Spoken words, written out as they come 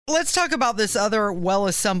let's talk about this other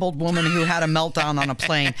well-assembled woman who had a meltdown on a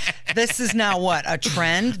plane. This is now what? A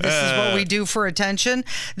trend? This is what we do for attention?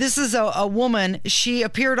 This is a woman. She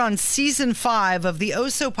appeared on season 5 of the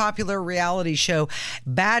oh-so-popular reality show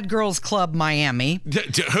Bad Girls Club Miami.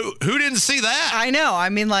 Who didn't see that? I know. I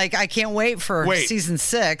mean, like, I can't wait for season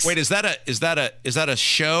 6. Wait, is that a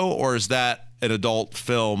show or is that an adult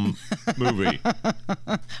film movie?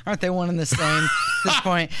 Aren't they one and the same at this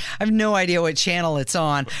point? I have no idea what channel it's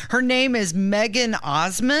on. Her name is Megan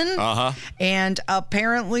Osman. And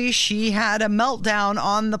apparently she had a meltdown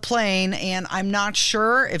on the plane, and I'm not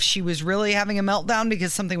sure if she was really having a meltdown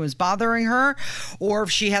because something was bothering her or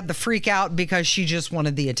if she had the freak out because she just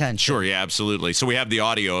wanted the attention. Sure, yeah, absolutely. So we have the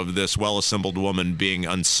audio of this well-assembled woman being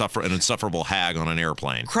an insufferable hag on an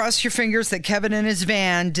airplane. Cross your fingers that Kevin and his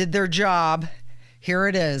van did their job. Here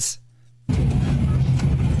it is.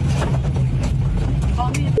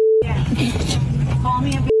 Call me again. Call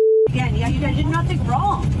me again. Yeah, you guys did nothing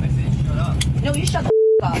wrong. I said shut up. No, you shut the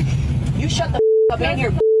up. You shut the up in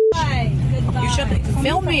here. Goodbye. You shut the...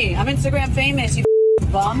 Film me. I'm Instagram famous, you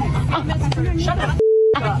bum. Shut the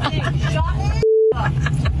up. Shut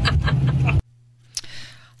up.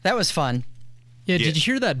 That was fun. Yeah, did you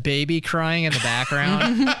hear that baby crying in the background?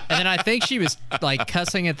 And then I think she was like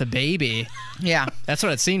cussing at the baby. Yeah. That's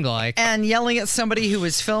what it seemed like. And yelling at somebody who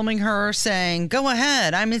was filming her saying, go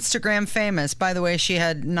ahead, I'm Instagram famous. By the way, she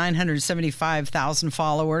had 975,000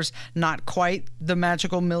 followers. Not quite the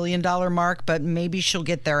magical $1 million mark, but maybe she'll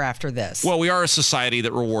get there after this. Well, we are a society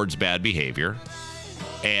that rewards bad behavior.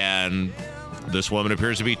 And this woman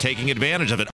appears to be taking advantage of it.